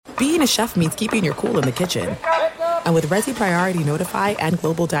being a chef means keeping your cool in the kitchen. And with Resi Priority Notify and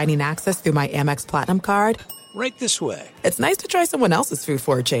Global Dining Access through my Amex Platinum card, Right this way. it's nice to try someone else's food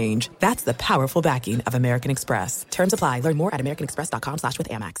for a change. That's the powerful backing of American Express. Terms apply. Learn more at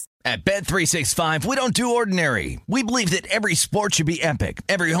americanexpress.com/withAmex. At Bet365, we don't do ordinary. We believe that every sport should be epic.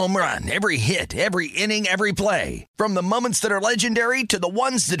 Every home run, every hit, every inning, every play. From the moments that are legendary to the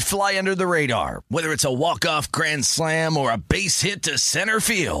ones that fly under the radar. Whether it's a walk-off grand slam or a base hit to center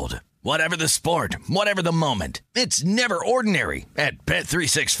field. Whatever the sport, whatever the moment, it's never ordinary at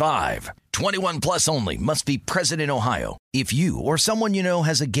Bet365. 21 plus only. Must be present in Ohio. If you or someone you know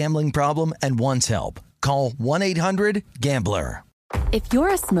has a gambling problem and wants help, call 1-800-GAMBLER. If you're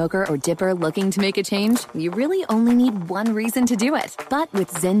a smoker or dipper looking to make a change, you really only need one reason to do it. But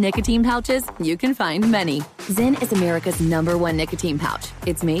with Zyn nicotine pouches, you can find many. Zyn is America's #1 nicotine pouch.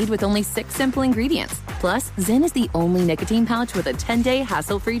 It's made with only 6 simple ingredients. Plus, Zyn is the only nicotine pouch with a 10-day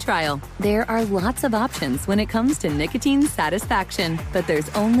hassle-free trial. There are lots of options when it comes to nicotine satisfaction, but there's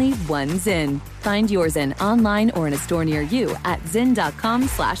only one Zyn. Find your Zyn online or in a store near you at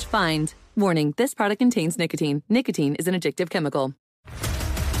zyn.com/find. Warning, this product contains nicotine. Nicotine is an addictive chemical.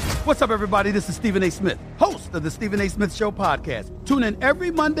 What's up, everybody? This is Stephen A. Smith, host of the Stephen A. Smith Show podcast. Tune in every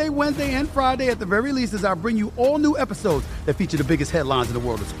Monday, Wednesday, and Friday at the very least as I bring you all new episodes that feature the biggest headlines in the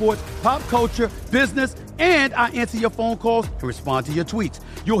world of sports, pop culture, business, and I answer your phone calls and respond to your tweets.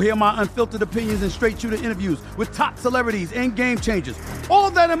 You'll hear my unfiltered opinions and straight-shooter interviews with top celebrities and game changers.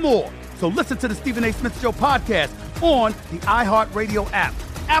 All that and more. So listen to the Stephen A. Smith Show podcast on the iHeartRadio app,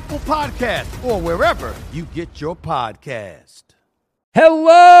 Apple Podcasts, or wherever you get your podcast.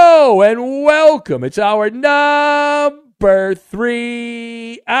 Hello and welcome. It's hour number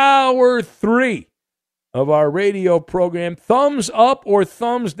 3, hour 3 of our radio program. Thumbs up or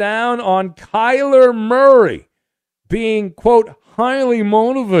thumbs down on Kyler Murray being, quote, highly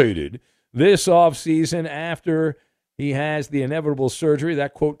motivated this offseason after he has the inevitable surgery.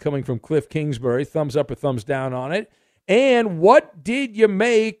 That quote coming from Cliff Kingsbury. Thumbs up or thumbs down on it. And what did you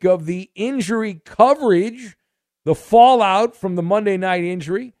make of the injury coverage, the fallout from the Monday night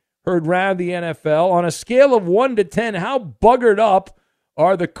injury heard round the NFL? On a scale of 1 to 10, how buggered up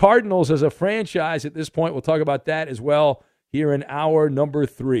are the Cardinals as a franchise at this point? We'll talk about that as well here in hour number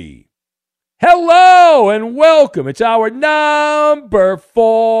 3. Hello and welcome. It's hour number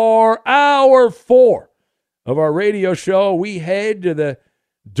 4, hour 4 of our radio show. We head to the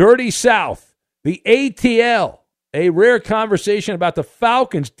Dirty South, the ATL, a rare conversation about the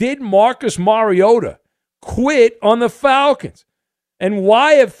Falcons. Did Marcus Mariota quit on the Falcons? And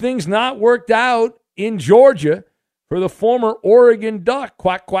why have things not worked out in Georgia for the former Oregon Duck?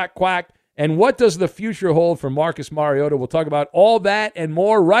 Quack, quack, quack. And what does the future hold for Marcus Mariota? We'll talk about all that and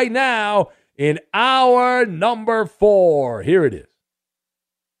more right now in hour number 4. Here it is.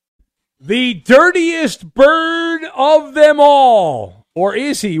 The dirtiest bird of them all. Or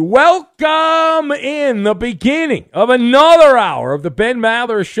is he? Welcome in the beginning of another hour of the Ben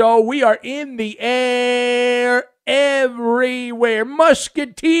Maller Show. We are in the air everywhere.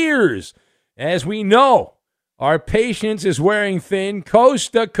 Musketeers, as we know, our patience is wearing thin,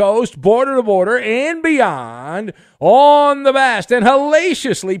 coast to coast, border to border, and beyond, on the vast and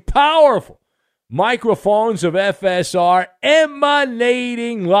hellaciously powerful microphones of FSR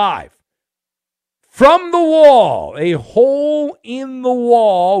emanating live from the wall, a hole in the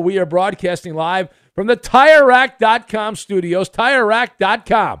wall. We are broadcasting live from the TireRack.com studios.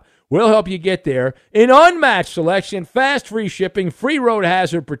 TireRack.com will help you get there. An unmatched selection, fast free shipping, free road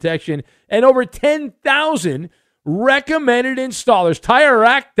hazard protection, and over 10,000 recommended installers.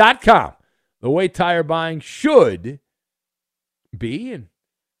 TireRack.com, the way tire buying should be. And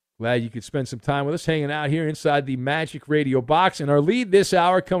glad you could spend some time with us hanging out here inside the Magic Radio box. And our lead this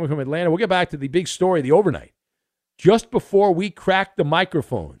hour coming from Atlanta. We'll get back to the big story, the overnight. Just before we cracked the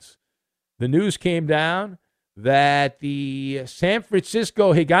microphones, the news came down that the San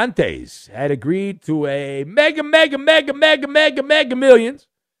Francisco Gigantes had agreed to a mega millions,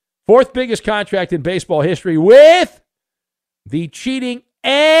 fourth biggest contract in baseball history with the cheating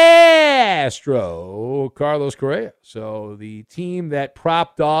Astro Carlos Correa. So the team that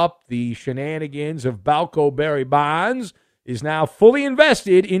propped up the shenanigans of Balco Barry Bonds is now fully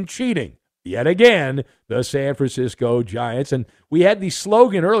invested in cheating. Yet again, the San Francisco Giants. And we had the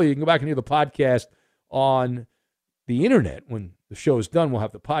slogan earlier. You can go back and hear the podcast on the internet. When the show is done, we'll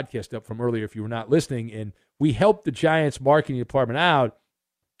have the podcast up from earlier if you were not listening. And we helped the Giants marketing department out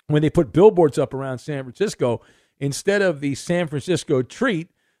when they put billboards up around San Francisco. Instead of the San Francisco treat,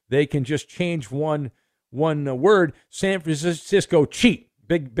 they can just change one word, San Francisco cheat.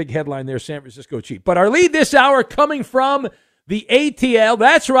 Big headline there, San Francisco cheat. But our lead this hour coming from the ATL.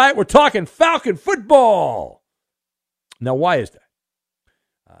 That's right, we're talking Falcon football. Now, why is that?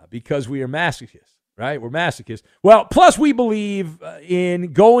 Because we are masochists, right? We're masochists. Well, plus we believe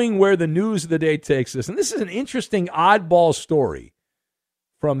in going where the news of the day takes us. And this is an interesting oddball story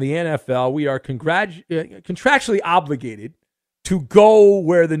from the NFL. We are contractually obligated to go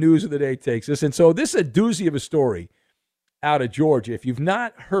where the news of the day takes us. And so this is a doozy of a story out of Georgia. If you've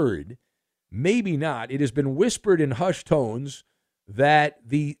not heard, maybe not, it has been whispered in hushed tones that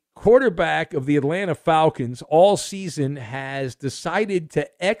the quarterback of the Atlanta Falcons all season has decided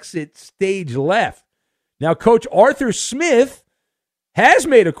to exit stage left. Now, Coach Arthur Smith has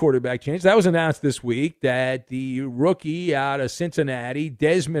made a quarterback change. That was announced this week, that the rookie out of Cincinnati,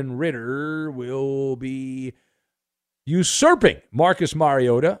 Desmond Ridder, will be usurping Marcus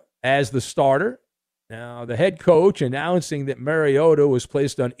Mariota as the starter. Now, the head coach announcing that Mariota was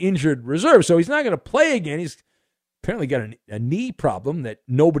placed on injured reserve, so he's not going to play again. He's apparently got a knee problem that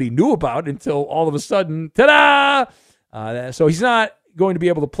nobody knew about until all of a sudden, ta-da! So he's not going to be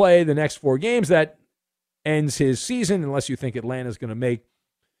able to play the next 4 games. That ends his season unless you think Atlanta's going to make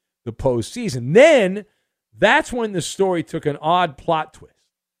the postseason. Then that's when the story took an odd plot twist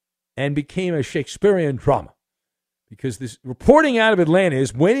and became a Shakespearean drama. Because this reporting out of Atlanta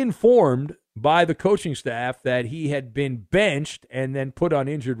is, when informed by the coaching staff that he had been benched and then put on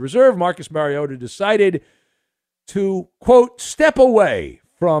injured reserve, Marcus Mariota decided to, quote, step away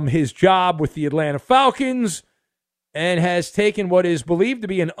from his job with the Atlanta Falcons and has taken what is believed to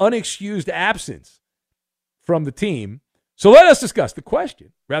be an unexcused absence from the team. So let us discuss the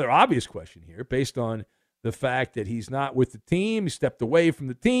question, rather obvious question here, based on the fact that he's not with the team. He stepped away from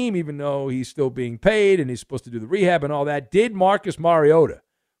the team, even though he's still being paid and he's supposed to do the rehab and all that. Did Marcus Mariota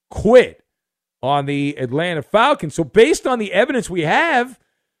quit on the Atlanta Falcons? So based on the evidence we have,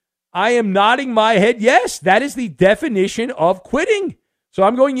 I am nodding my head yes. That is the definition of quitting. So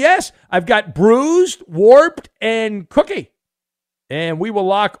I'm going yes. I've got bruised, warped, and cookie. And we will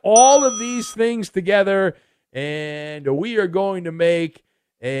lock all of these things together, and we are going to make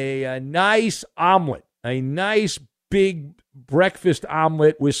a nice omelet, a nice big breakfast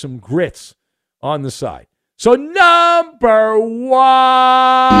omelet with some grits on the side. So number one.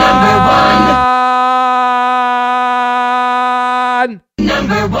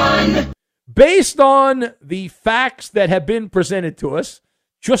 Number one. Based on the facts that have been presented to us,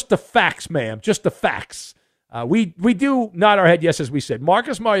 just the facts, ma'am, just the facts. We do nod our head yes, as we said.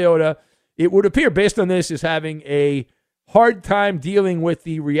 Marcus Mariota, it would appear, based on this, is having a hard time dealing with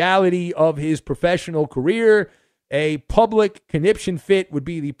the reality of his professional career. A public conniption fit would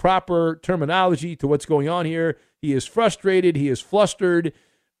be the proper terminology to what's going on here. He is frustrated. He is flustered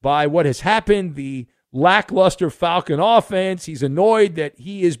by what has happened, the lackluster Falcon offense. He's annoyed that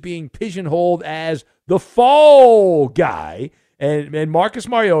he is being pigeonholed as the fall guy. And Marcus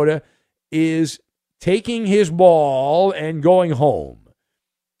Mariota is taking his ball and going home.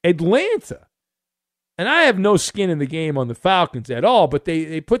 Atlanta, and I have no skin in the game on the Falcons at all, but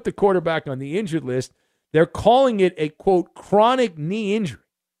they put the quarterback on the injured list. They're calling it a, quote, chronic knee injury.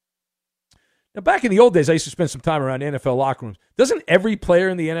 Now, back in the old days, I used to spend some time around NFL locker rooms. Doesn't every player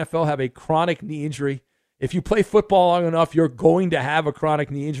in the NFL have a chronic knee injury? If you play football long enough, you're going to have a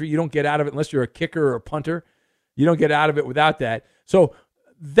chronic knee injury. You don't get out of it unless you're a kicker or a punter. You don't get out of it without that. So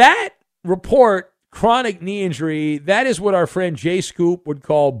that report, chronic knee injury, that is what our friend Jay Scoop would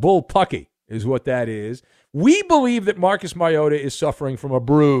call bullpucky, is what that is. We believe that Marcus Mariota is suffering from a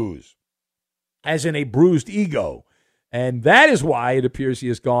bruise, as in a bruised ego. And that is why it appears he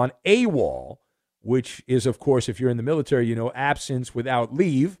has gone AWOL, which is, of course, if you're in the military, you know, absence without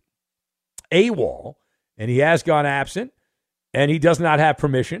leave, AWOL. And he has gone absent, and he does not have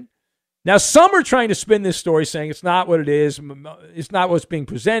permission. Now, some are trying to spin this story saying it's not what it is. It's not what's being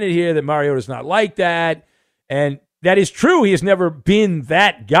presented here, that Mariota's not like that. And that is true. He has never been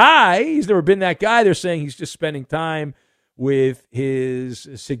that guy. He's never been that guy. They're saying he's just spending time with his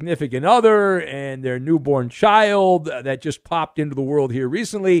significant other and their newborn child that just popped into the world here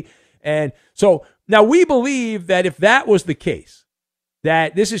recently. And so now we believe that if that was the case,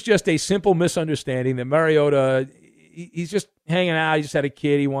 that this is just a simple misunderstanding, that Mariota, he's just hanging out. He just had a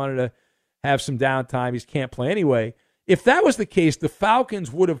kid. He wanted to have some downtime. He can't play anyway. If that was the case, the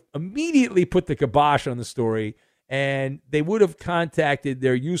Falcons would have immediately put the kibosh on the story, and they would have contacted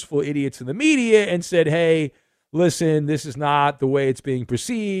their useful idiots in the media and said, hey, listen, this is not the way it's being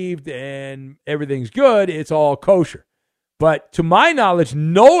perceived, and everything's good. It's all kosher. But to my knowledge,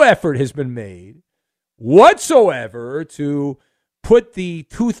 no effort has been made whatsoever to put the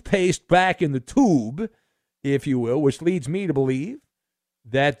toothpaste back in the tube, if you will, which leads me to believe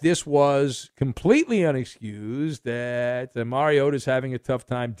that this was completely unexcused, that Mariota's having a tough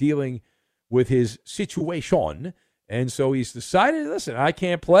time dealing with his situation. And so he's decided, listen, I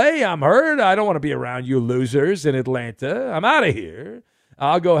can't play. I'm hurt. I don't want to be around you losers in Atlanta. I'm out of here.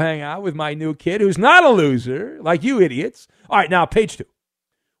 I'll go hang out with my new kid who's not a loser, like you idiots. All right, now, page 2.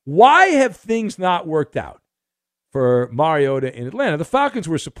 Why have things not worked out for Mariota in Atlanta? The Falcons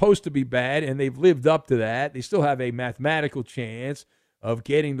were supposed to be bad, and they've lived up to that. They still have a mathematical chance of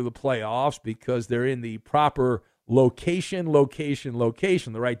getting to the playoffs because they're in the proper location,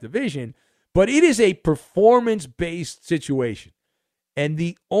 the right division. But it is a performance-based situation. And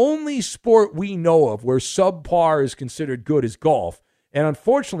the only sport we know of where subpar is considered good is golf. And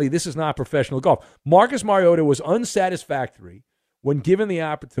unfortunately, this is not professional golf. Marcus Mariota was unsatisfactory when given the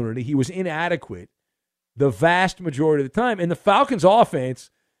opportunity. He was inadequate the vast majority of the time. And the Falcons' offense,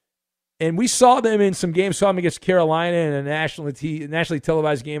 and we saw them in some games, saw them against Carolina in a nationally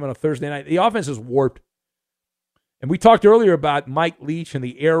televised game on a Thursday night. The offense is warped. And we talked earlier about Mike Leach and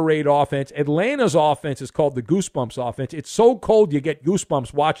the air raid offense. Atlanta's offense is called the Goosebumps offense. It's so cold you get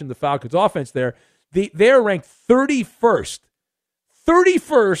goosebumps watching the Falcons' offense there. They're ranked 31st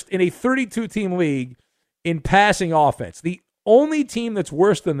in a 32-team league in passing offense. The only team that's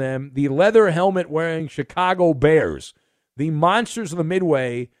worse than them, the leather helmet-wearing Chicago Bears, the monsters of the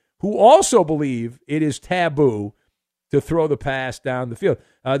Midway, who also believe it is taboo to throw the pass down the field,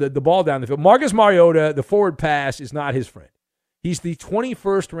 the ball down the field. Marcus Mariota, the forward pass is not his friend. He's the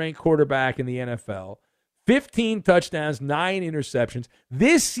 21st ranked quarterback in the NFL, 15 touchdowns, 9 interceptions.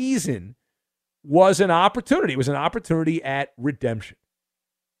 This season was an opportunity. It was an opportunity at redemption.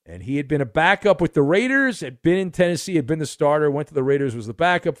 And he had been a backup with the Raiders, had been in Tennessee, had been the starter, went to the Raiders, was the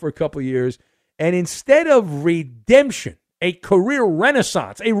backup for a couple of years. And instead of redemption, a career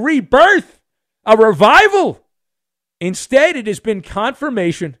renaissance, a rebirth, a revival, instead, it has been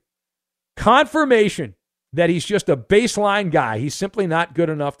confirmation that he's just a baseline guy. He's simply not good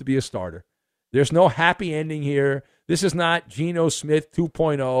enough to be a starter. There's no happy ending here. This is not Geno Smith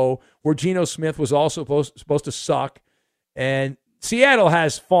 2.0, where Geno Smith was also supposed to suck. And Seattle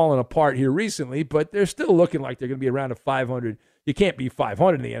has fallen apart here recently, but they're still looking like they're going to be around a 500. You can't be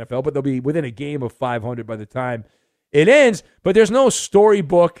 500 in the NFL, but they'll be within a game of 500 by the time it ends. But there's no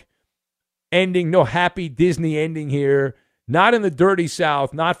storybook ending, no happy Disney ending here. Not in the dirty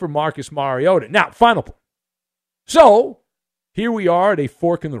South, not for Marcus Mariota. Now, final point. So, here we are at a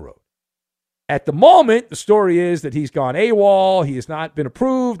fork in the road. At the moment, the story is that he's gone AWOL. He has not been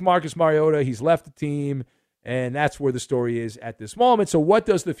approved, Marcus Mariota. He's left the team, and that's where the story is at this moment. So what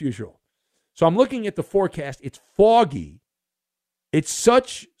does the future hold? So I'm looking at the forecast. It's foggy. It's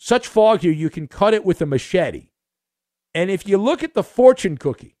such fog here, you can cut it with a machete. And if you look at the fortune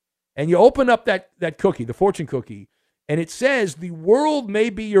cookie, and you open up that cookie, the fortune cookie, and it says the world may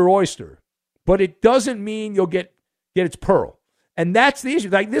be your oyster, but it doesn't mean you'll get its pearl. And that's the issue.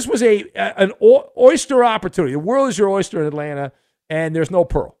 Like, this was an oyster opportunity. The world is your oyster in Atlanta, and there's no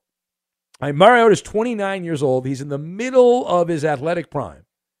pearl. Mariota is 29 years old. He's in the middle of his athletic prime.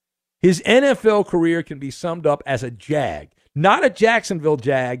 His NFL career can be summed up as a Jag. Not a Jacksonville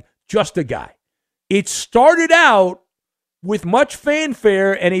Jag, just a guy. It started out with much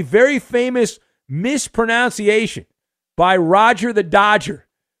fanfare and a very famous mispronunciation by Roger the Dodger,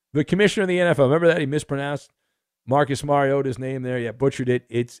 the commissioner of the NFL. Remember that? He mispronounced Marcus Mariota's name there. Yeah, butchered it.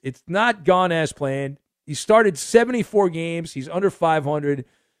 It's not gone as planned. He started 74 games. He's under 500.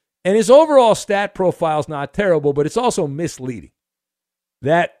 And his overall stat profile is not terrible, but it's also misleading.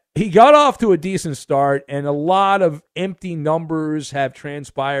 That he got off to a decent start, and a lot of empty numbers have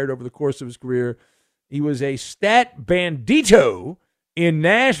transpired over the course of his career. He was a stat bandito in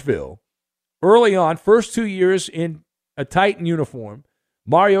Nashville early on, first 2 years in a Titan uniform.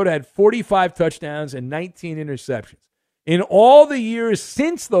 Mariota had 45 touchdowns and 19 interceptions. In all the years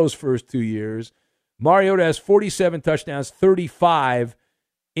since those first 2 years, Mariota has 47 touchdowns, 35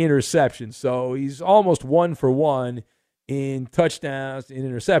 interceptions. So he's almost 1 for 1 in touchdowns and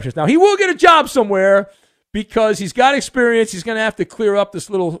interceptions. Now, he will get a job somewhere because he's got experience. He's going to have to clear up this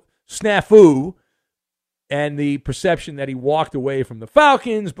little snafu and the perception that he walked away from the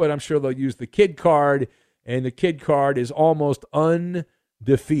Falcons, but I'm sure they'll use the kid card, and the kid card is almost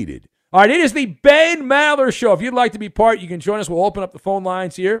undefeated. All right, it is the Ben Maller Show. If you'd like to be part, you can join us. We'll open up the phone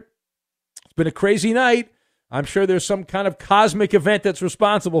lines here. It's been a crazy night. I'm sure there's some kind of cosmic event that's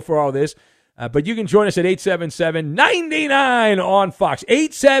responsible for all this, but you can join us at 877-99 on Fox.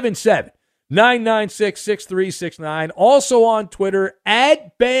 877-996-6369. Also on Twitter,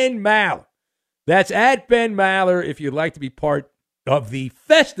 at Ben Maller. That's at Ben Maller if you'd like to be part of the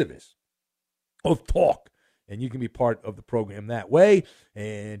Festivus of talk and you can be part of the program that way.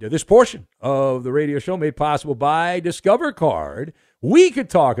 And this portion of the radio show made possible by Discover Card. We could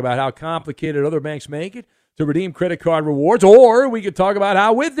talk about how complicated other banks make it to redeem credit card rewards, or we could talk about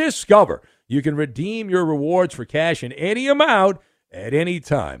how with Discover, you can redeem your rewards for cash in any amount at any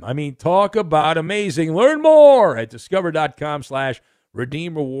time. I mean, talk about amazing. Learn more at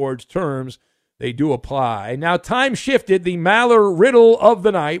discover.com/redeem rewards. Terms, they do apply. Now, time shifted the Maller riddle of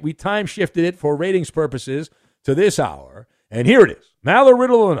the night. We time shifted it for ratings purposes to this hour. And here it is. Maller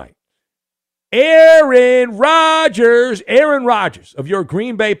riddle of the night. Aaron Rodgers of your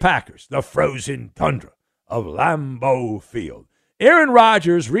Green Bay Packers, the frozen tundra of Lambeau Field. Aaron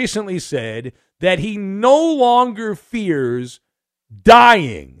Rodgers recently said that he no longer fears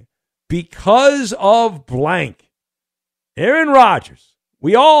dying because of blank. Aaron Rodgers,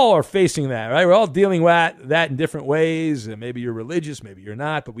 we all are facing that, right? We're all dealing with that in different ways. And maybe you're religious, maybe you're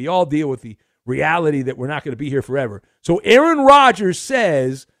not, but we all deal with the reality that we're not going to be here forever. So Aaron Rodgers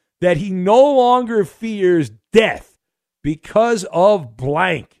says that he no longer fears death because of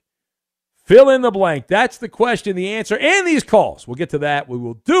blank. Fill in the blank. That's the question, the answer, and these calls. We'll get to that. We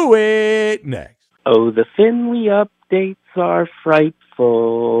will do it next. Oh, the Finley updates are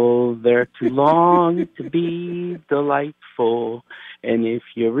frightful. They're too long to be delightful. And if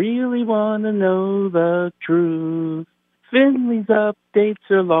you really want to know the truth, Finley's updates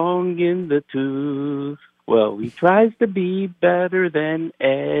are long in the tooth. Well, he tries to be better than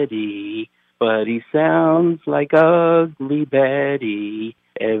Eddie, but he sounds like Ugly Betty.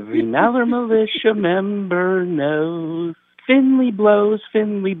 Every Maller Militia member knows Finley blows,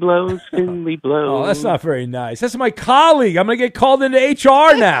 Finley blows, Finley blows. Oh, that's not very nice. That's my colleague. I'm going to get called into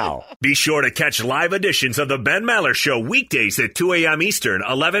HR now. Be sure to catch live editions of the Ben Maller Show weekdays at 2 a.m. Eastern,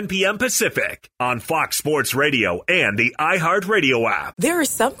 11 p.m. Pacific on Fox Sports Radio and the iHeartRadio app. There are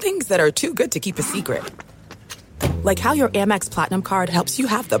some things that are too good to keep a secret. Like how your Amex Platinum card helps you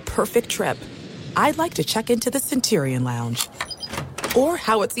have the perfect trip. I'd like to check into the Centurion Lounge. Or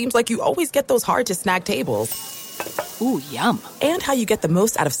how it seems like you always get those hard-to-snag tables. Ooh, yum. And how you get the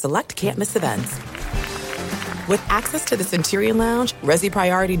most out of select can't-miss events. With access to the Centurion Lounge, Resi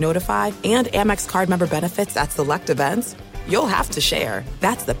Priority Notify, and Amex card member benefits at select events, you'll have to share.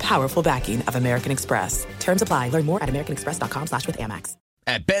 That's the powerful backing of American Express. Terms apply. Learn more at americanexpress.com/withAmex.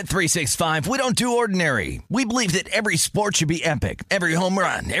 At Bet365, we don't do ordinary. We believe that every sport should be epic. Every home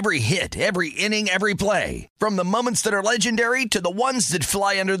run, every hit, every inning, every play. From the moments that are legendary to the ones that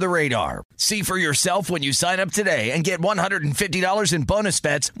fly under the radar. See for yourself when you sign up today and get $150 in bonus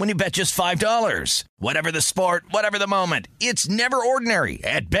bets when you bet just $5. Whatever the sport, whatever the moment, it's never ordinary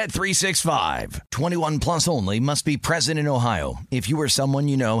at Bet365. 21 plus only. Must be present in Ohio. If you or someone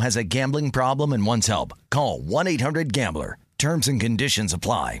you know has a gambling problem and wants help, call 1-800-GAMBLER. Terms and conditions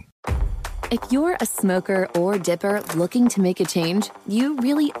apply. If you're a smoker or dipper looking to make a change, you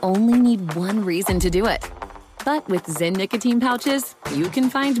really only need one reason to do it. But with Zyn nicotine pouches, you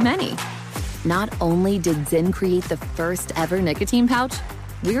can find many. Not only did Zyn create the first ever nicotine pouch,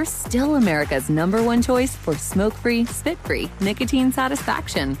 we're still America's #1 choice for smoke-free, spit-free nicotine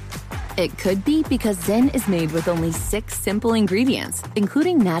satisfaction. It could be because Zyn is made with only 6 simple ingredients,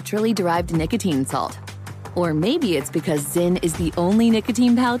 including naturally derived nicotine salt. Or maybe it's because Zyn is the only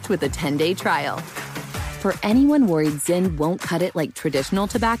nicotine pouch with a 10-day trial. For anyone worried Zyn won't cut it like traditional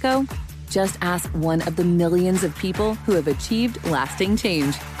tobacco, just ask one of the millions of people who have achieved lasting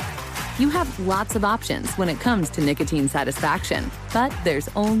change. You have lots of options when it comes to nicotine satisfaction, but there's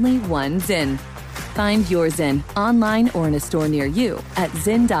only one Zyn. Find your Zyn online or in a store near you at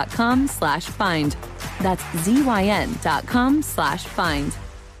zyn.com/find. That's ZYN.com/find.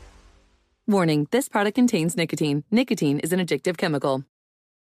 Warning, this product contains nicotine. Nicotine is an addictive chemical.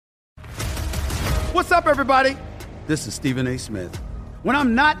 What's up, everybody? This is Stephen A. Smith. When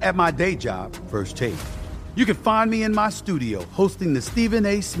I'm not at my day job, First Take, you can find me in my studio hosting the Stephen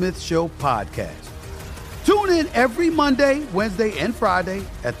A. Smith Show podcast. Tune in every Monday, Wednesday, and Friday,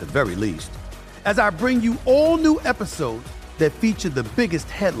 at the very least, as I bring you all new episodes that feature the biggest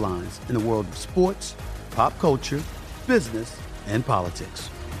headlines in the world of sports, pop culture, business, and politics.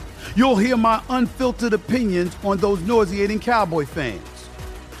 You'll hear my unfiltered opinions on those nauseating Cowboy fans,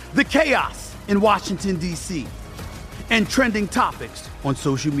 the chaos in Washington, D.C., and trending topics on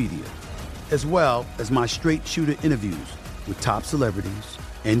social media, as well as my straight shooter interviews with top celebrities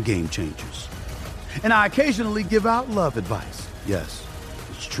and game changers. And I occasionally give out love advice. Yes,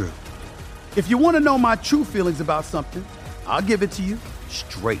 it's true. If you want to know my true feelings about something, I'll give it to you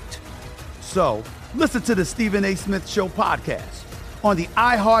straight. So listen to the Stephen A. Smith Show podcast on the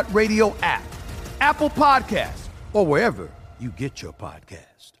iHeartRadio app, Apple Podcasts, or wherever you get your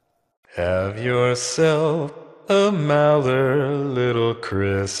podcast. Have yourself a Maller little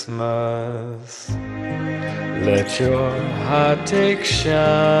Christmas. Let your hot take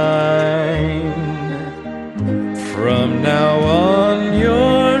shine. From now on,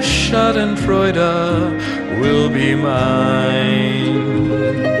 your Schadenfreude will be mine.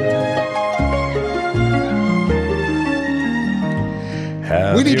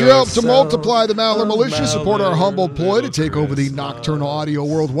 We need your help to multiply the Maller Militia. Support our humble ploy to take over the nocturnal audio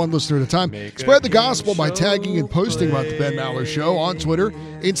world one listener at a time. Spread the gospel by tagging and posting about the Ben Maller Show on Twitter,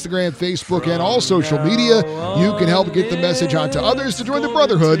 Instagram, Facebook, and all social media. You can help get the message out to others to join the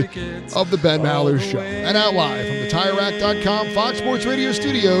brotherhood of the Ben Maller Show. And out live from the TireRack.com Fox Sports Radio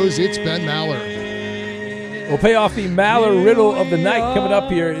studios, it's Ben Maller. We'll pay off the Maller riddle of the night coming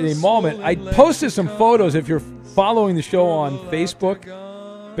up here in a moment. I posted some photos if you're following the show on Facebook,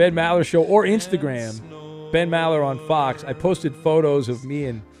 Ben Maller Show, or Instagram, Ben Maller on Fox. I posted photos of me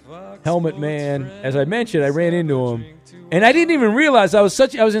and Helmet Man. As I mentioned, I ran into him, and I didn't even realize I was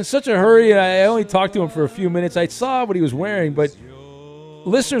in such a hurry, and I only talked to him for a few minutes. I saw what he was wearing, but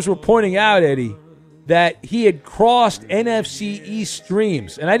listeners were pointing out, Eddie, that he had crossed NFC East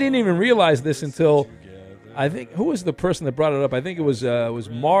streams, and I didn't even realize this until I think, who was the person that brought it up? I think it was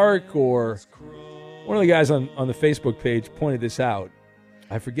Mark or one of the guys on the Facebook page pointed this out.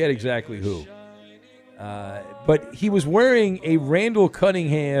 I forget exactly who. But he was wearing a Randall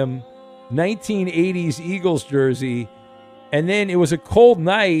Cunningham 1980s Eagles jersey, and then it was a cold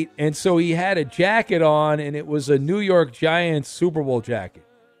night, and so he had a jacket on, and it was a New York Giants Super Bowl jacket.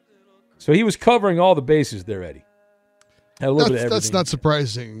 So he was covering all the bases there, Eddie. Had a little bit of everything. That's not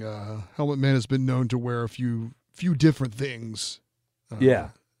surprising. Helmet Man has been known to wear a few different things.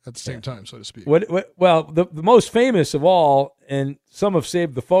 At the same time, so to speak. Well, the most famous of all, and some have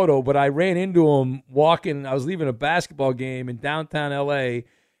saved the photo, but I ran into him walking. I was leaving a basketball game in downtown L.A.,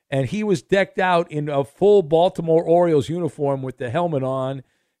 and he was decked out in a full Baltimore Orioles uniform with the helmet on.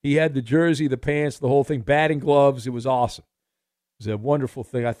 He had the jersey, the pants, the whole thing, batting gloves. It was awesome. It was a wonderful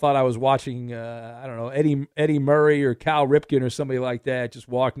thing. I thought I was watching, Eddie Murray or Cal Ripken or somebody like that, just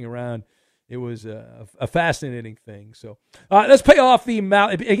walking around. It was a fascinating thing. So let's pay off the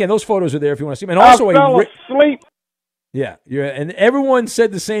amount. Again, those photos are there if you want to see them. And also, I fell asleep. Yeah, and everyone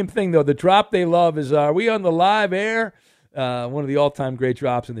said the same thing, though. The drop they love is, are we on the live air? One of the all-time great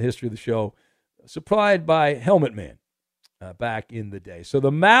drops in the history of the show, supplied by Helmet Man back in the day. So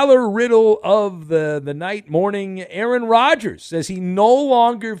the Maller riddle of the night morning, Aaron Rodgers says he no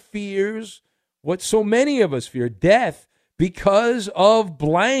longer fears what so many of us fear, death, because of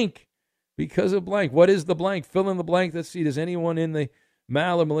blank. Because of blank. What is the blank? Fill in the blank. Let's see. Does anyone in the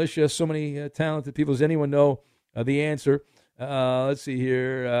Maller militia, so many talented people, does anyone know the answer? Let's see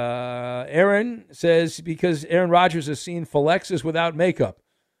here. Aaron says because Aaron Rodgers has seen Phylexis without makeup.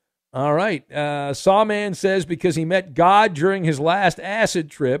 All right. Sawman says because he met God during his last acid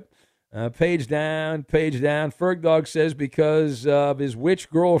trip. Page down. Fergdog says because of his witch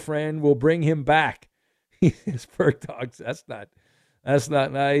girlfriend will bring him back. His Fergdog, that's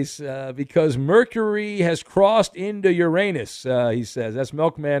not nice. Because Mercury has crossed into Uranus, he says. That's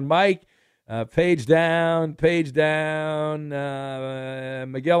Milkman Mike. Page down.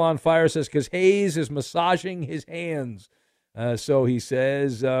 Miguel on Fire says because Hayes is massaging his hands. So he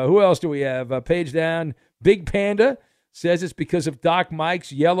says. Who else do we have? Page down. Big Panda says it's because of Doc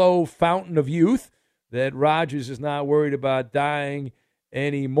Mike's yellow fountain of youth that Rodgers is not worried about dying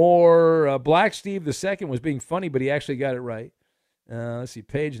anymore. Black Steve II was being funny, but he actually got it right. Let's see,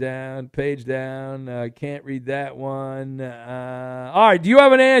 page down. Can't read that one. All right, do you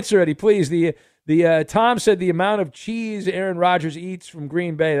have an answer, Eddie? Please. The Tom said the amount of cheese Aaron Rodgers eats from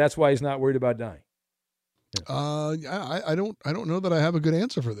Green Bay. That's why he's not worried about dying. I don't know that I have a good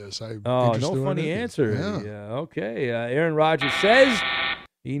answer for this. No funny answer. Yeah. Okay. Aaron Rodgers says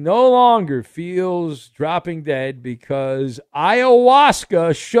he no longer feels dropping dead because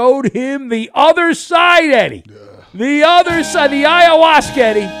ayahuasca showed him the other side, Eddie. The other side, the ayahuasca,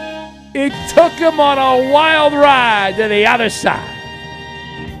 Eddie. It took him on a wild ride to the other side.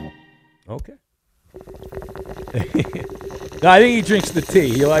 Okay. No, I think he drinks the tea.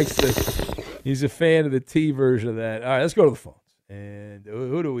 He's a fan of the tea version of that. All right, let's go to the phones. And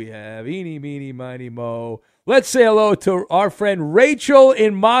who do we have? Eeny, meeny, miny, mo. Let's say hello to our friend Rachel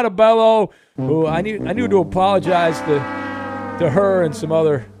in Montebello, who I need to apologize to her and some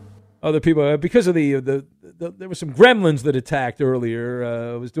other people because of there were some gremlins that attacked earlier.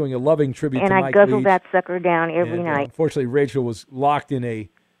 I was doing a loving tribute to Mike Leach. And I guzzled that sucker down every night. Unfortunately, Rachel was locked in a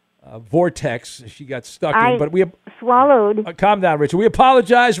vortex. She got stuck in. But we swallowed. Calm down, Rachel. We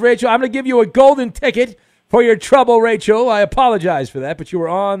apologize, Rachel. I'm going to give you a golden ticket for your trouble, Rachel. I apologize for that, but you were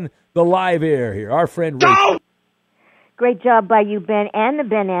on the live air here. Our friend Rachel. Great job by you, Ben, and the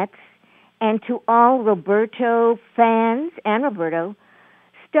Bennettes. And to all Roberto fans and Roberto,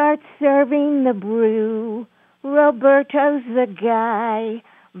 start serving the brew. Roberto's the guy.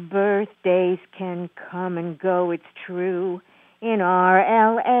 Birthdays can come and go, it's true. In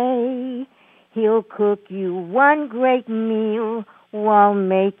RLA, he'll cook you one great meal while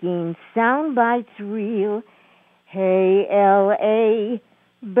making sound bites real. Hey, L.A.,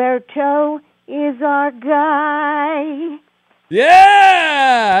 Berto is our guy.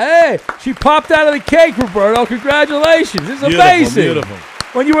 Yeah! Hey, she popped out of the cake, Roberto. Congratulations. This is amazing. Beautiful.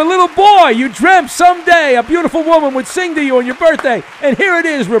 When you were a little boy, you dreamt someday a beautiful woman would sing to you on your birthday. And here it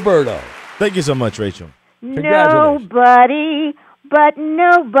is, Roberto. Thank you so much, Rachel. Nobody but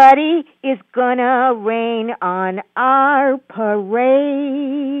nobody is gonna rain on our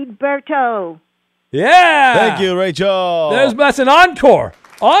parade. Berto. Yeah! Thank you, Rachel. That's an encore.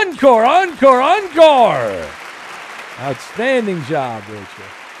 Encore, encore, encore. Outstanding job, Rachel.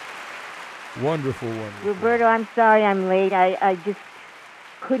 Wonderful, wonderful. Roberto, I'm sorry I'm late. I just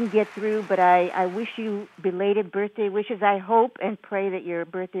couldn't get through, but I wish you belated birthday wishes. I hope and pray that your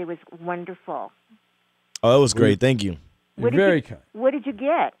birthday was wonderful. Oh, that was great. Thank you. You're very kind. What did you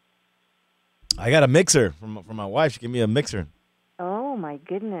get? I got a mixer from my wife. She gave me a mixer. Oh, my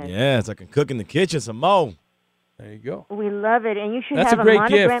goodness. Yeah, so I can cook in the kitchen some more. There you go. We love it, and you should That's have a great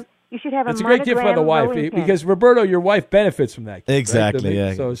monogram. gift. You should have That's a a great gift for the wife, because Roberto, your wife benefits from that gift. Exactly, right?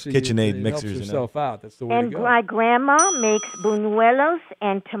 yeah. So she KitchenAid helps mixers, herself out. That's the way And to go. my grandma makes buñuelos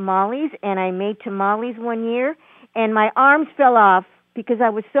and tamales, and I made tamales one year, and my arms fell off because I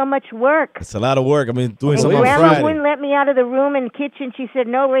was so much work. It's a lot of work. I mean, doing And something on Grandma Friday. wouldn't let me out of the room in the kitchen. She said,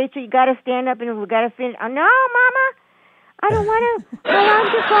 "No, Rachel, you got to stand up and we got to finish." No, Mama, I don't want to. My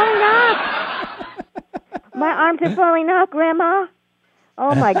arms are falling off. My arms are falling off, Grandma.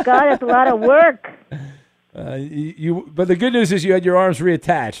 Oh my God, that's a lot of work. But the good news is you had your arms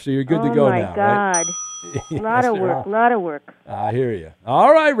reattached, so you're good to go now. Oh my God. Right? A lot of work, a lot of work. I hear you.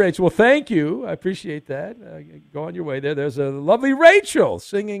 All right, Rachel. Well, thank you. I appreciate that. Go on your way there. There's a lovely Rachel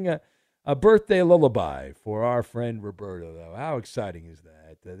singing a birthday lullaby for our friend Roberto, though. How exciting is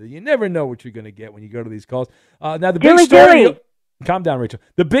that? You never know what you're going to get when you go to these calls. Now, the big story. Calm down, Rachel.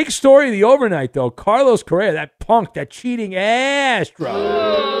 The big story of the overnight, though, Carlos Correa, that punk, that cheating Astro,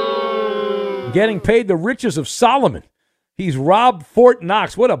 getting paid the riches of Solomon. He's robbed Fort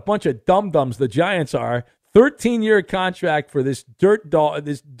Knox. What a bunch of dum-dums the Giants are. 13-year contract for this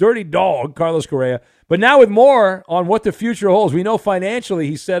dirty dog, Carlos Correa. But now with more on what the future holds. We know financially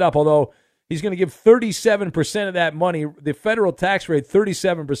he's set up, although he's going to give 37% of that money, the federal tax rate,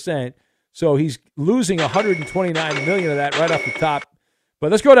 37%. So he's losing $129 million of that right off the top.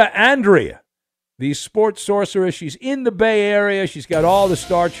 But let's go to Andrea, the sports sorceress. She's in the Bay Area. She's got all the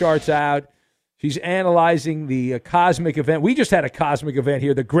star charts out. She's analyzing the cosmic event. We just had a cosmic event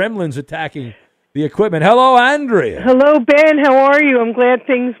here. The Gremlins attacking the equipment. Hello, Andrea. Hello, Ben. How are you? I'm glad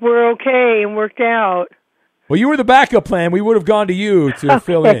things were okay and worked out. Well, you were the backup plan. We would have gone to you to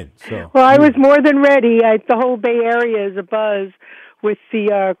fill in. So. Well, I was more than ready. The whole Bay Area is abuzz with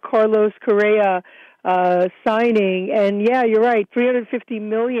the Carlos Correa signing. And, yeah, you're right, $350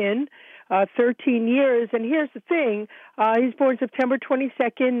 million, 13 years. And here's the thing. He's born September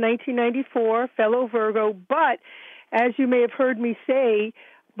 22nd, 1994, fellow Virgo. But, as you may have heard me say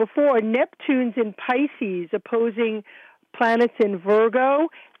before, Neptune's in Pisces, opposing planets in Virgo,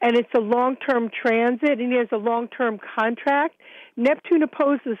 and it's a long-term transit, and he has a long-term contract. Neptune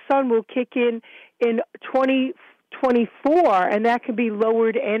opposed the Sun will kick in 2024, and that can be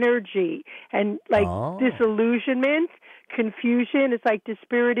lowered energy and disillusionment, confusion. It's like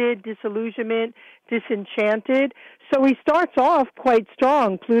dispirited, disillusionment, disenchanted. So he starts off quite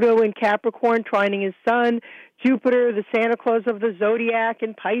strong. Pluto in Capricorn trining his Sun, Jupiter, the Santa Claus of the zodiac,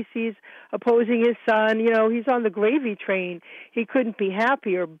 in Pisces opposing his Sun. You know, he's on the gravy train. He couldn't be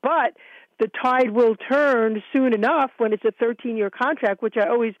happier. But the tide will turn soon enough when it's a 13-year contract, which I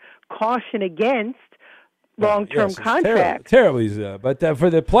always caution against. Long-term contract. Terribly, but for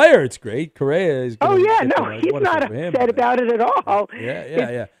the player, it's great. Correa is. He's not upset about it at all.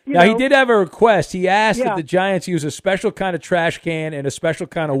 Yeah. Now he did have a request. He asked that the Giants use a special kind of trash can and a special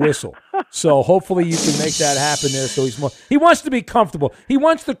kind of whistle. So hopefully you can make that happen there. So he wants to be comfortable. He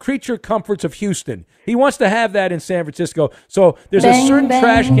wants the creature comforts of Houston. He wants to have that in San Francisco. So there's a certain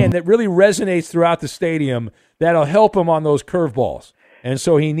trash can that really resonates throughout the stadium that'll help him on those curveballs, and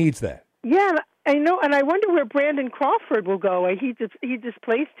so he needs that. Yeah, I know, and I wonder where Brandon Crawford will go. He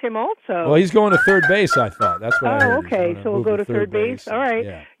displaced him also. Well, he's going to third base, I thought. That's what I heard. Okay, so we'll go to third base. All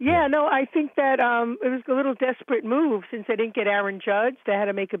right. Yeah. No, I think that it was a little desperate move since they didn't get Aaron Judge. They had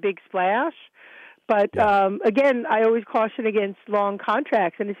to make a big splash. But, again, I always caution against long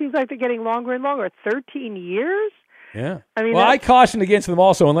contracts, and it seems like they're getting longer and longer. 13 years? Yeah. I mean, I caution against them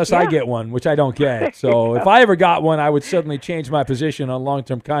also unless I get one, which I don't get. So if I ever got one, I would suddenly change my position on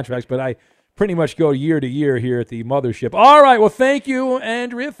long-term contracts, but I pretty much go year to year here at the mothership. All right. Well, thank you,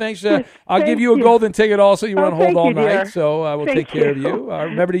 Andrea. Thanks. I'll give you a golden ticket also. You want to hold all night, so I will take care of you.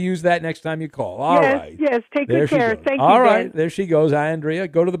 Remember to use that next time you call. All right. Yes, take good care. Thank you, All right. Ben. There she goes. Hi, Andrea.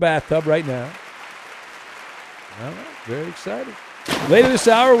 Go to the bathtub right now. All right. Very excited. Later this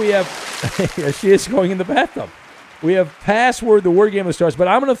hour, we have she is going in the bathtub. We have Password, the word game that starts, but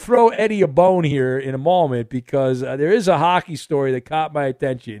I'm going to throw Eddie a bone here in a moment because there is a hockey story that caught my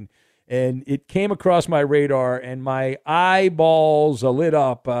attention, and it came across my radar, and my eyeballs lit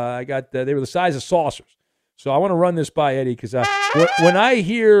up. They were the size of saucers. So I want to run this by Eddie because when I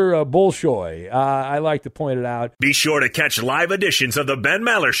hear Bolshoi, I like to point it out. Be sure to catch live editions of the Ben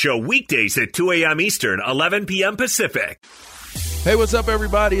Maller Show weekdays at 2 a.m. Eastern, 11 p.m. Pacific. Hey, what's up,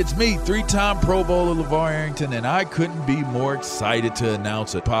 everybody? It's me, three-time Pro Bowler LeVar Arrington, and I couldn't be more excited to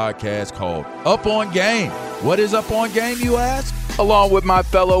announce a podcast called Up On Game. What is Up On Game, you ask? Along with my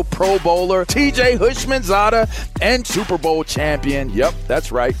fellow Pro Bowler, TJ Hushmanzada, and Super Bowl champion, yep,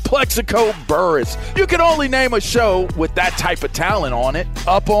 that's right, Plexico Burress. You can only name a show with that type of talent on it,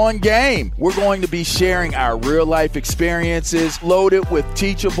 Up On Game. We're going to be sharing our real-life experiences loaded with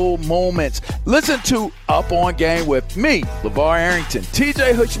teachable moments. Listen to Up On Game with me, LeVar Arrington,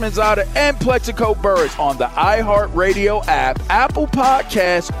 TJ Hushmanzada, and Plexico Burress on the iHeartRadio app, Apple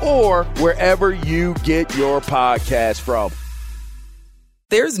Podcasts, or wherever you get your podcasts from.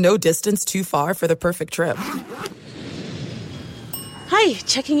 There's no distance too far for the perfect trip. Hi,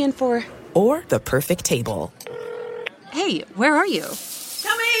 checking in for... Or the perfect table. Hey, where are you?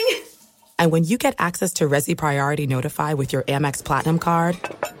 Coming! And when you get access to Resi Priority Notify with your Amex Platinum card...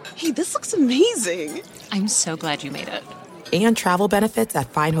 Hey, this looks amazing. I'm so glad you made it. And travel benefits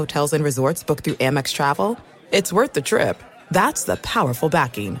at fine hotels and resorts booked through Amex Travel, it's worth the trip. That's the powerful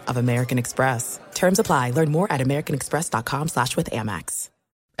backing of American Express. Terms apply. Learn more at americanexpress.com/withAmex.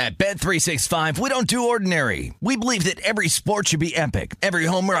 At Bet365, we don't do ordinary. We believe that every sport should be epic. Every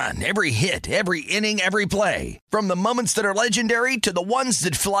home run, every hit, every inning, every play. From the moments that are legendary to the ones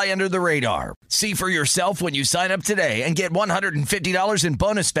that fly under the radar. See for yourself when you sign up today and get $150 in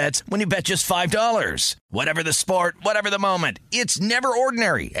bonus bets when you bet just $5. Whatever the sport, whatever the moment, it's never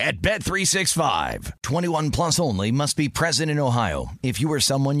ordinary at Bet365. 21 plus only. Must be present in Ohio. If you or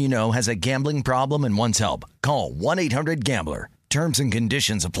someone you know has a gambling problem and wants help, call 1-800-GAMBLER. Terms and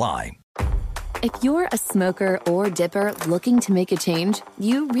conditions apply. If you're a smoker or dipper looking to make a change,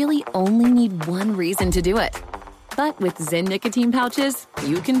 you really only need one reason to do it. But with Zyn nicotine pouches,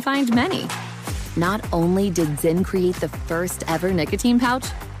 you can find many. Not only did Zyn create the first ever nicotine pouch,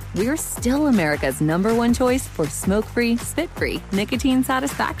 we're still America's #1 choice for smoke-free, spit-free nicotine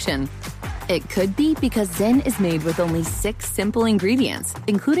satisfaction. It could be because Zyn is made with only 6 simple ingredients,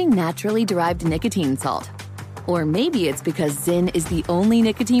 including naturally derived nicotine salt. Or maybe it's because Zyn is the only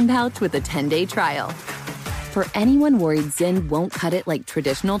nicotine pouch with a 10-day trial. For anyone worried Zyn won't cut it like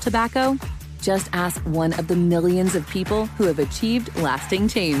traditional tobacco, just ask one of the millions of people who have achieved lasting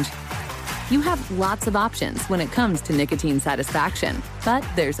change. You have lots of options when it comes to nicotine satisfaction, but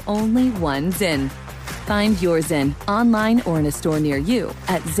there's only one Zyn. Find your Zyn online or in a store near you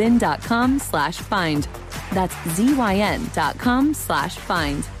at zyn.com/find. That's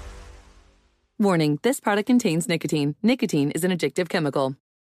ZYN.com/find. Warning, this product contains nicotine. Nicotine is an addictive chemical.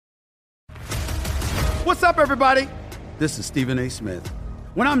 What's up, everybody? This is Stephen A. Smith.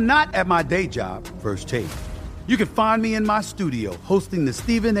 When I'm not at my day job, First Take, you can find me in my studio hosting the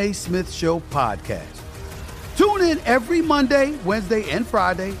Stephen A. Smith Show podcast. Tune in every Monday, Wednesday, and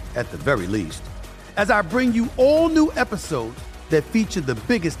Friday, at the very least, as I bring you all new episodes that feature the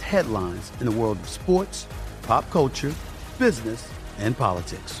biggest headlines in the world of sports, pop culture, business, and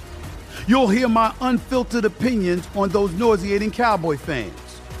politics. You'll hear my unfiltered opinions on those nauseating Cowboy fans,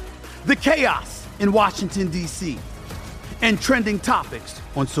 the chaos in Washington, D.C., and trending topics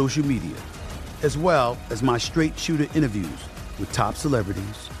on social media, as well as my straight shooter interviews with top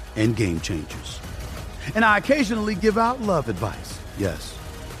celebrities and game changers. And I occasionally give out love advice. Yes,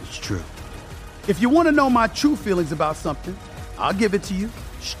 it's true. If you want to know my true feelings about something, I'll give it to you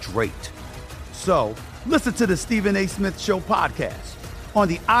straight. So listen to the Stephen A. Smith Show podcast on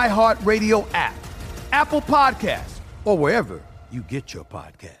the iHeartRadio app, Apple Podcasts, or wherever you get your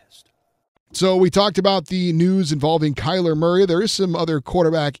podcast. So we talked about the news involving Kyler Murray. There is some other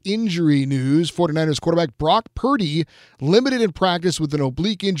quarterback injury news. 49ers quarterback Brock Purdy limited in practice with an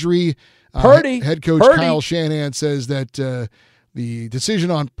oblique injury. Head coach Kyle Shanahan says that the decision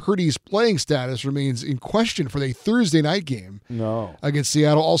on Purdy's playing status remains in question for the Thursday night game against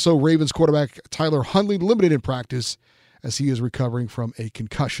Seattle. Also, Ravens quarterback Tyler Huntley limited in practice as he is recovering from a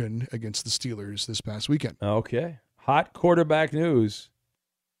concussion against the Steelers this past weekend. Okay. Hot quarterback news.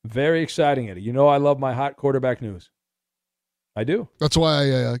 Very exciting, Eddie. You know I love my hot quarterback news. I do. That's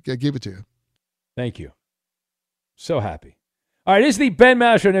why I gave it to you. Thank you. So happy. All right, this is the Ben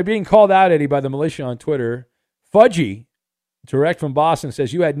Maller Show. They're being called out, Eddie, by the militia on Twitter. Fudgy, direct from Boston,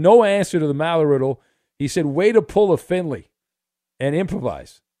 says, you had no answer to the Maller riddle. He said, way to pull a Finley and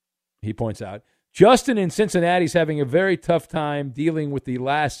improvise, he points out. Justin in Cincinnati is having a very tough time dealing with the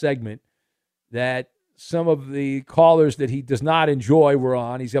last segment that some of the callers that he does not enjoy were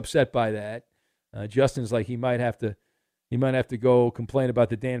on. He's upset by that. Justin's like he might have to go complain about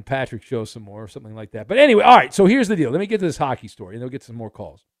the Dan Patrick show some more or something like that. But anyway, all right, so here's the deal. Let me get to this hockey story, and they'll get some more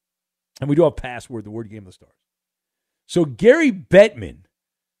calls. And we do have password, the word game of the stars. So Gary Bettman,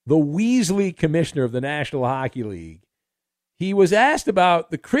 the Weasley commissioner of the National Hockey League, he was asked about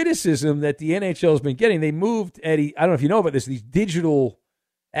the criticism that the NHL has been getting. They moved, Eddie, I don't know if you know about this, these digital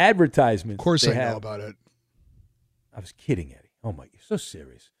advertisements. Of course I know about it. I was kidding, Eddie. Oh, my, you're so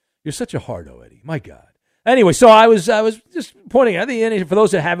serious. You're such a hard-o, Eddie. My God. Anyway, so I was just pointing out the NHL, for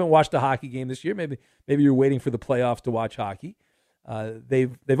those that haven't watched a hockey game this year, maybe you're waiting for the playoffs to watch hockey.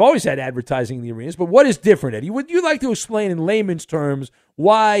 They've always had advertising in the arenas, but what is different, Eddie? Would you like to explain in layman's terms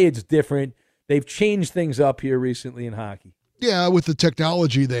why it's different? They've changed things up here recently in hockey. Yeah, with the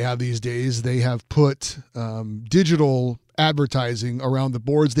technology they have these days, they have put digital advertising around the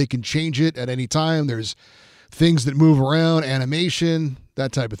boards. They can change it at any time. There's things that move around, animation,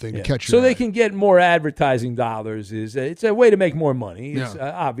 that type of thing to catch your eye. So they can get more advertising dollars. It's a way to make more money. It's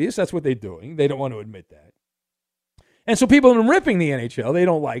obvious. That's what they're doing. They don't want to admit that. And so people have been ripping the NHL. They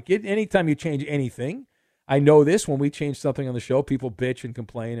don't like it. Anytime you change anything, I know this, when we change something on the show, people bitch and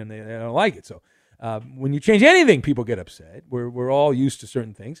complain, and they don't like it. So when you change anything, people get upset. We're all used to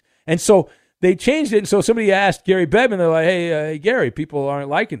certain things. And so they changed it. And so somebody asked Gary Bettman, they're like, hey, Gary, people aren't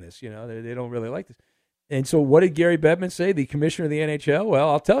liking this. You know, they don't really like this. And so what did Gary Bettman say, the commissioner of the NHL? Well,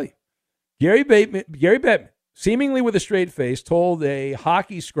 I'll tell you. Gary Bettman, seemingly with a straight face, told a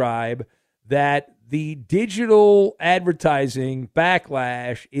hockey scribe that the digital advertising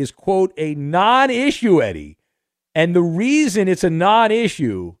backlash is, quote, a non-issue, Eddie. And the reason it's a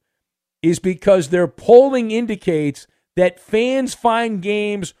non-issue is because their polling indicates that fans find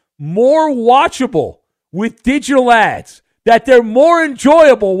games more watchable with digital ads, that they're more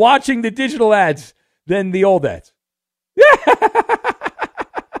enjoyable watching the digital ads than the old ads.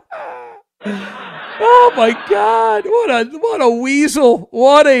 Oh, my God. What a weasel.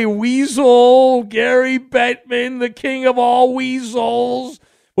 What a weasel. Gary Bettman, the king of all weasels.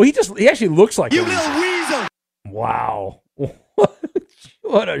 Well, he actually looks like a weasel. Wow.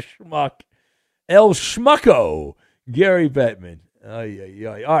 What a schmuck. El Schmucko, Gary Bettman. All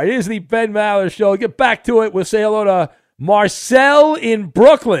right, here's the Ben Maller Show. Get back to it. We'll say hello to Marcel in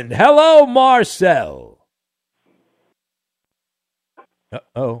Brooklyn. Hello, Marcel.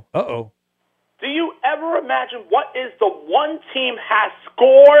 Uh-oh. Do you ever imagine what is the one team has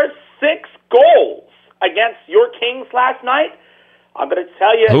scored 6 goals against your Kings last night? I'm going to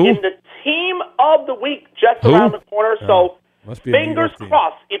tell you, in the team of the week just around the corner, so fingers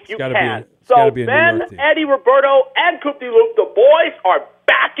crossed if you can. So Ben, Eddie, Roberto, and Coop D-Loop, the boys are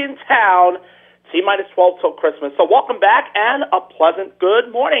back in town. T-minus 12 till Christmas. So welcome back and a pleasant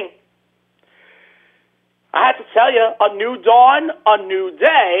good morning. I have to tell you, a new dawn, a new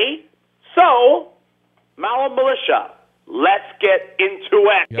day. So, Maller Militia, let's get into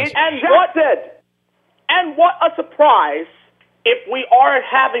it. Yes. And what a surprise if we aren't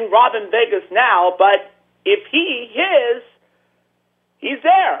having Rob in Vegas now, but if he is, he's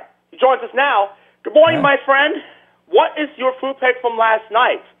there. He joins us now. Good morning, my friend. What is your food pick from last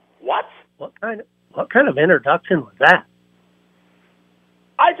night? What? What kind of introduction was that?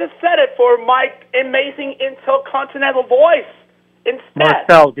 I just said it for my amazing intercontinental voice. Instead.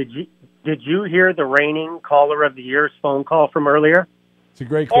 Marcel, did you hear the reigning caller of the year's phone call from earlier? It's a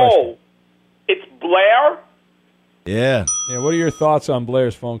great question. Oh, it's Blair? Yeah. Yeah, what are your thoughts on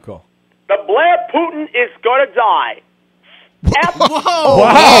Blair's phone call? The Blair Putin is going to die. Whoa!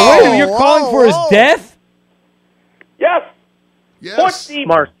 Wow, wait, you're calling for his death? Yes.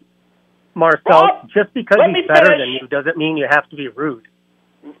 Marcel, Rob, just because he's better than you doesn't mean you have to be rude.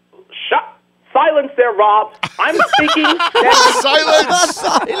 Silence there, Rob. I'm speaking. Silence!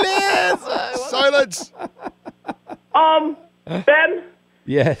 Silence! Ben?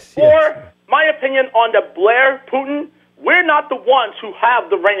 Yes. For my opinion on the Blair Putin, we're not the ones who have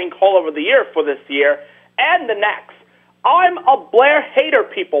the reigning caller of the year for this year and the next. I'm a Blair hater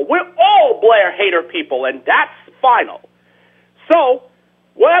people. We're all Blair hater people, and that's final. So,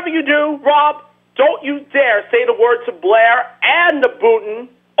 whatever you do, Rob, don't you dare say the word to Blair and the Putin.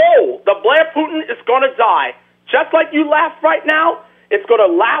 Oh, the Blair Putin is going to die. Just like you laugh right now, it's going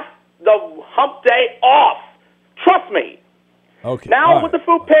to laugh the hump day off. Trust me. Okay. Now with the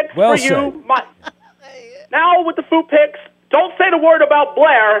food picks Well for you. Now with the food picks, don't say the word about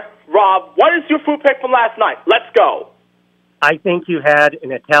Blair, Rob. What is your food pick from last night? Let's go. I think you had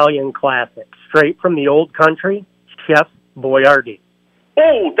an Italian classic, straight from the old country, Chef Boyardee.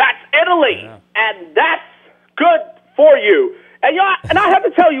 Oh, that's Italy, and that's good for you. And I have to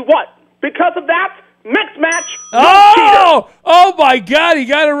tell you what, because of that, mixed match, Oh my God, he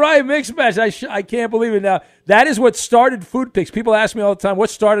got it right. Mixed match. I can't believe it now. That is what started Food Picks. People ask me all the time, what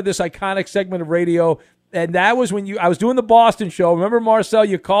started this iconic segment of radio? And that was when I was doing the Boston show. Remember, Marcel,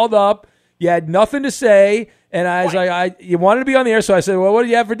 you called up, you had nothing to say, and I was like, you wanted to be on the air, so I said, well, what do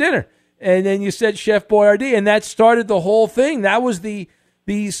you have for dinner? And then you said Chef Boyardee, and that started the whole thing. That was the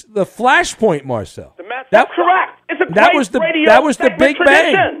flashpoint, Marcel. That's correct. It's a great radio That was the big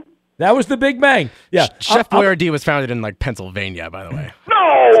tradition. bang. That was the big bang. Yeah. Chef Boyardee was founded in Pennsylvania, by the way.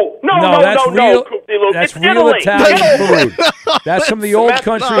 No, that's real. Luke. That's It's real Italy. Italian food. That's from the old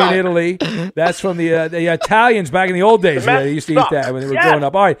country in Italy. That's from the Italians back in the old days. They used to eat that when they were growing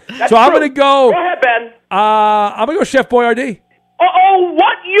up. All right, so I'm going to go. Go ahead, Ben. I'm going to go Chef Boyardee. Uh-oh,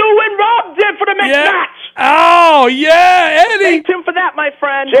 what you and Rob did for the mixed match. Oh, yeah, Eddie. Stay tuned for that, my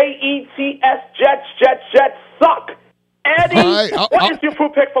friend. Jets, Jets suck. Eddie, what is your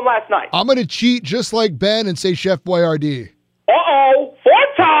food pick from last night? I'm going to cheat just like Ben and say Chef Boyardee. Uh-oh,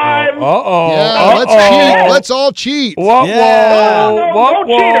 fourth time. Yeah, let's cheat. Let's all cheat. Whoa. No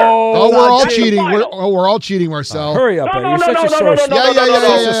cheater. Oh, we're all cheating. We're all cheating, Marcel. Hurry up, Eddie. You're such a sore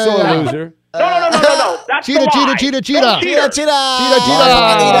loser. No. That's Cheetah. All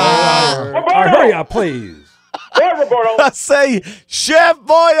right, hurry up, please. Roberto. Say Chef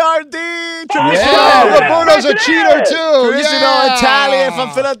Boyardee. Roberto's a cheater, too. Traditional Italian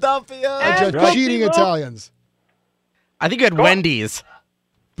from Philadelphia. Just cheating Italians. I think you had Wendy's.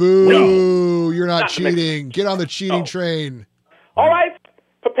 Boo. You're not cheating. Get on the cheating train. All right.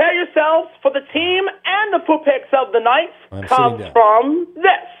 Prepare yourselves for the team and the food picks of the night comes from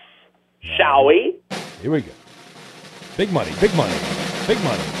this. Shall we? Here we go. Big money.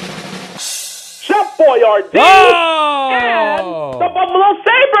 Chef Boyardee and the Buffalo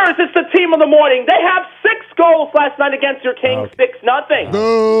Sabres is the team of the morning. They have 6 goals last night against your Kings, 6-0.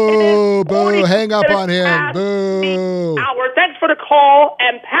 Boo. Hang up on him. Boo. Thanks for the call.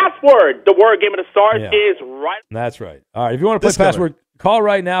 And password, the word Game of the Stars, is right. That's right. All right, if you want to play password, call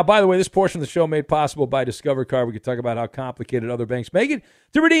right now. By the way, this portion of the show made possible by Discover Card. We could talk about how complicated other banks make it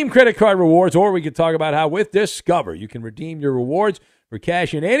to redeem credit card rewards, or we could talk about how with Discover you can redeem your rewards for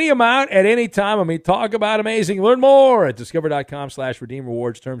cash in any amount at any time. I mean, talk about amazing. Learn more at discover.com/redeem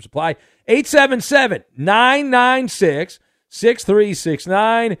rewards. Terms apply.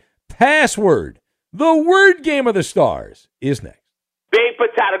 877-996-6369. Password, the word Game of the Stars, is next. Big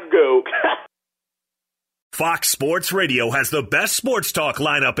potato goo. Fox Sports Radio has the best sports talk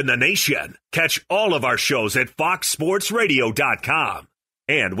lineup in the nation. Catch all of our shows at foxsportsradio.com.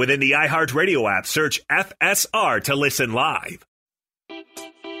 And within the iHeartRadio app, search FSR to listen live.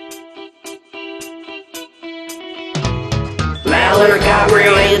 Mallard got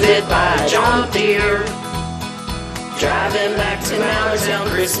rear-ended by John Deere, driving back to Mallardtown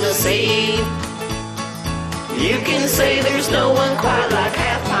Christmas Eve. You can say there's no one quite like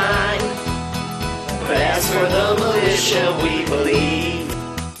half mine, but as for the militia, we believe.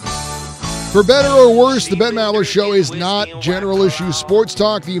 For better or worse, the Ben Maller Show is not general issue sports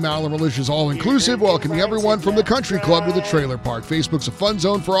talk. The Maller Militia is all-inclusive, welcoming everyone from the country club to the trailer park. Facebook's a fun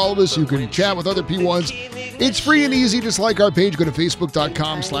zone for all of us. You can chat with other P1s. It's free and easy. Just like our page, go to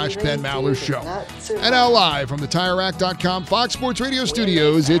facebook.com/Ben Maller Show. And now live from the TireRack.com Fox Sports Radio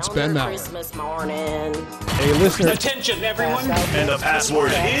studios, it's Ben Maller. Hey, listener. Attention, everyone. And the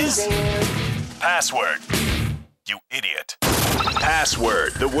password is... Password. You idiot.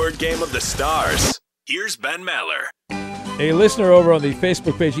 Password, the word game of the stars. Here's Ben Maller. A listener over on the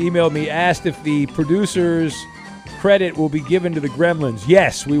Facebook page emailed me, asked if the producers' credit will be given to the Gremlins.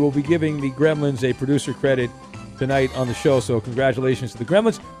 Yes, we will be giving the Gremlins a producer credit tonight on the show, so congratulations to the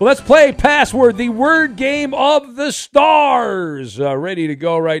Gremlins. Well, let's play Password, the word game of the stars. Ready to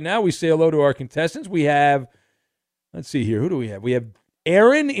go right now. We say hello to our contestants. We have, let's see here, who do we have? We have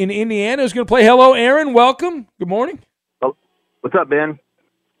Aaron in Indiana who's going to play. Hello, Aaron. Welcome. Good morning. Oh, what's up, Ben?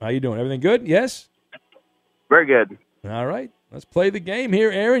 How you doing? Everything good? Yes? Very good. All right. Let's play the game here,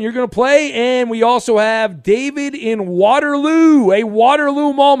 Aaron. You're going to play, and we also have David in Waterloo, a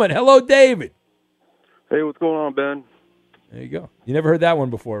Waterloo moment. Hello, David. Hey, what's going on, Ben? There you go. You never heard that one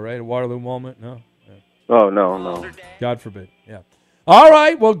before, right? A Waterloo moment? No? Yeah. Oh, no. God forbid. Yeah. All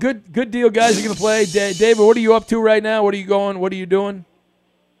right. Well, good deal, guys. You're going to play. David, what are you up to right now? What are you going? What are you doing?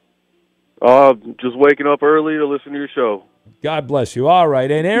 Just waking up early to listen to your show. God bless you. All right.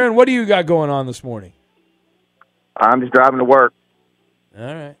 And, Aaron, what do you got going on this morning? I'm just driving to work. All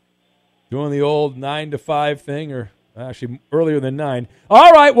right. Doing the old 9 to 5 thing, or actually earlier than 9.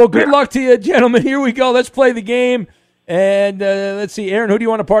 All right. Well, good luck to you, gentlemen. Here we go. Let's play the game. And let's see. Aaron, who do you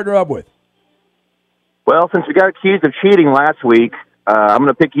want to partner up with? Well, since we got accused of cheating last week, I'm going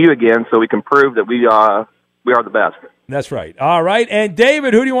to pick you again so we can prove that we are the best. That's right. All right. And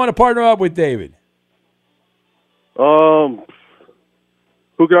David, who do you want to partner up with, David? Who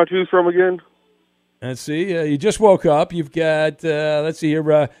can I choose from again? Let's see. You just woke up. You've got, let's see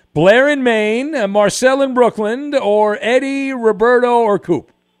here, Blair in Maine, Marcel in Brooklyn, or Eddie, Roberto, or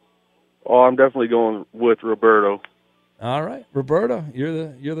Coop. Oh, I'm definitely going with Roberto. All right, Roberto,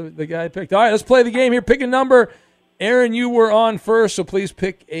 you're the guy I picked. All right, let's play the game here. Pick a number. Aaron, you were on first, so please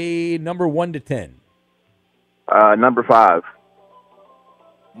pick a number 1 to 10. Number 5.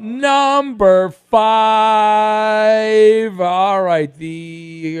 Number 5. All right.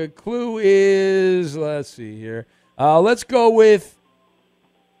 The clue is, let's see here. Let's go with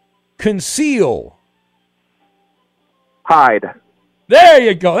conceal. Hide. There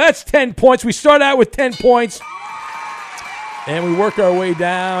you go. That's 10 points. We start out with 10 points, and we work our way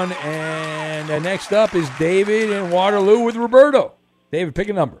down. And next up is David in Waterloo with Roberto. David, pick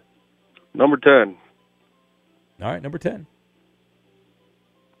a number. Number 10. All right, number 10.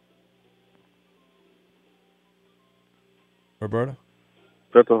 Roberto?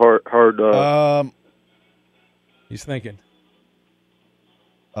 That's a hard. He's thinking.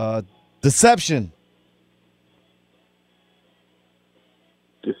 Deception.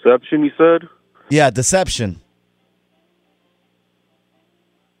 Deception, you said? Yeah, deception.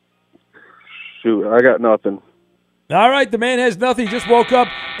 Shoot, I got nothing. All right, the man has nothing. He just woke up.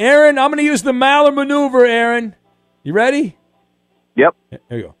 Aaron, I'm going to use the Maller maneuver, Aaron. You ready? Yep.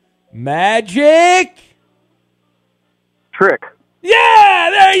 There you go. Magic. Trick. Yeah,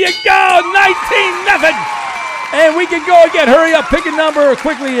 there you go. 19-0. And we can go again. Hurry up. Pick a number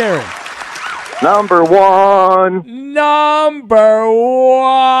quickly, Aaron. Number 1. Number 1.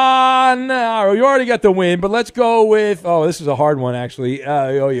 All right, you already got the win, but let's go with, this is a hard one, actually.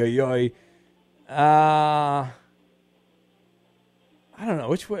 I don't know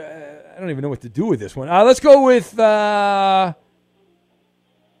which way. I don't even know what to do with this one. Let's go with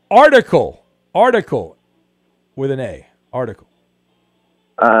article. Article with an A. Article.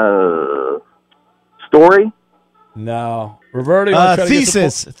 Story? No. Roberto, you want to try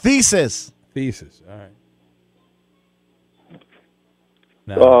thesis. To get Thesis. Thesis. All right.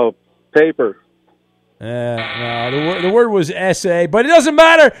 No. Paper. No, the word was essay, but it doesn't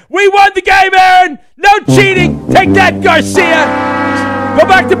matter. We won the game, Aaron. No cheating. Take that, Garcia. Go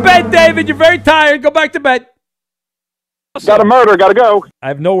back to bed, David. You're very tired. Go back to bed. Got a murder. Got to go. I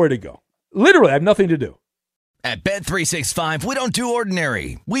have nowhere to go. Literally, I have nothing to do. At Bet365, we don't do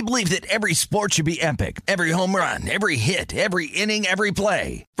ordinary. We believe that every sport should be epic. Every home run, every hit, every inning, every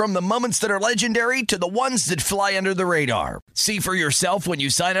play. From the moments that are legendary to the ones that fly under the radar. See for yourself when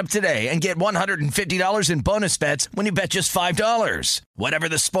you sign up today and get $150 in bonus bets when you bet just $5. Whatever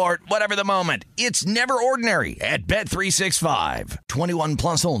the sport, whatever the moment, it's never ordinary at Bet365. 21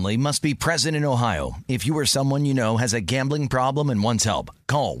 plus only. Must be present in Ohio. If you or someone you know has a gambling problem and wants help,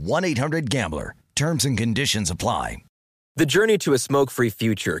 call 1-800-GAMBLER. Terms and conditions apply. The journey to a smoke-free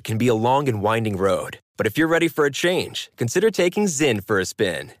future can be a long and winding road. But if you're ready for a change, consider taking Zyn for a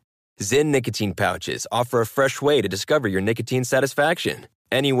spin. Zyn nicotine pouches offer a fresh way to discover your nicotine satisfaction.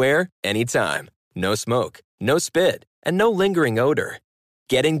 Anywhere, anytime. No smoke, no spit, and no lingering odor.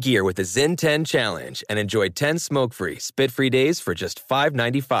 Get in gear with the Zyn 10 Challenge and enjoy 10 smoke-free, spit-free days for just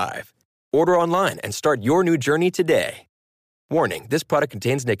 $5.95. Order online and start your new journey today. Warning, this product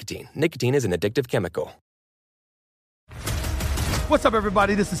contains nicotine. Nicotine is an addictive chemical. What's up,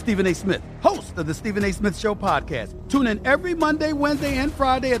 everybody? This is Stephen A. Smith, host host of the Stephen A. Smith Show podcast. Tune in every Monday, Wednesday, and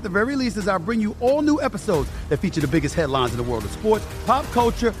Friday at the very least as I bring you all new episodes that feature the biggest headlines in the world of sports, pop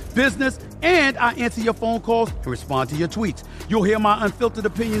culture, business, and I answer your phone calls and respond to your tweets. You'll hear my unfiltered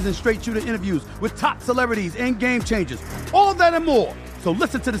opinions and straight-shooter interviews with top celebrities and game changers. All that and more. So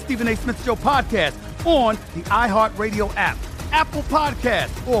listen to the Stephen A. Smith Show podcast on the iHeartRadio app, Apple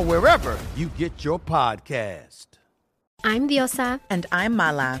Podcasts, or wherever you get your podcast. I'm Diosa. And I'm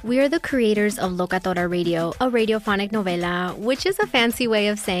Mala. We are the creators of Locatora Radio, a radiophonic novela, which is a fancy way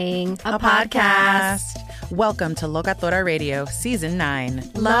of saying a podcast. Welcome to Locatora Radio, Season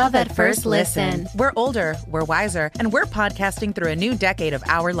 9. Love at first listen. We're older, we're wiser, and we're podcasting through a new decade of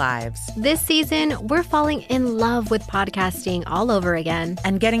our lives. This season, we're falling in love with podcasting all over again.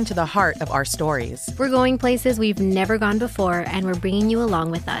 And getting to the heart of our stories. We're going places we've never gone before, and we're bringing you along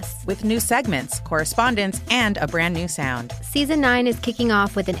with us. With new segments, correspondence, and a brand new sound. Season 9 is kicking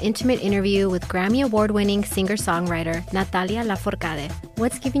off with an intimate interview with Grammy Award-winning singer-songwriter Natalia Lafourcade.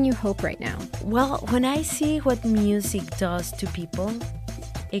 What's giving you hope right now? Well, when I see what music does to people,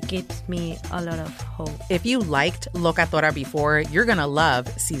 it gives me a lot of hope. If you liked Locatora before, you're going to love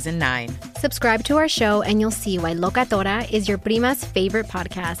Season 9. Subscribe to our show and you'll see why Locatora is your prima's favorite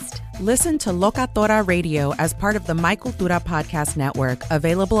podcast. Listen to Locatora Radio as part of the My Cultura Podcast Network,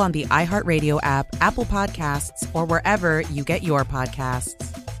 available on the iHeartRadio app, Apple Podcasts, or wherever you get your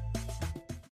podcasts.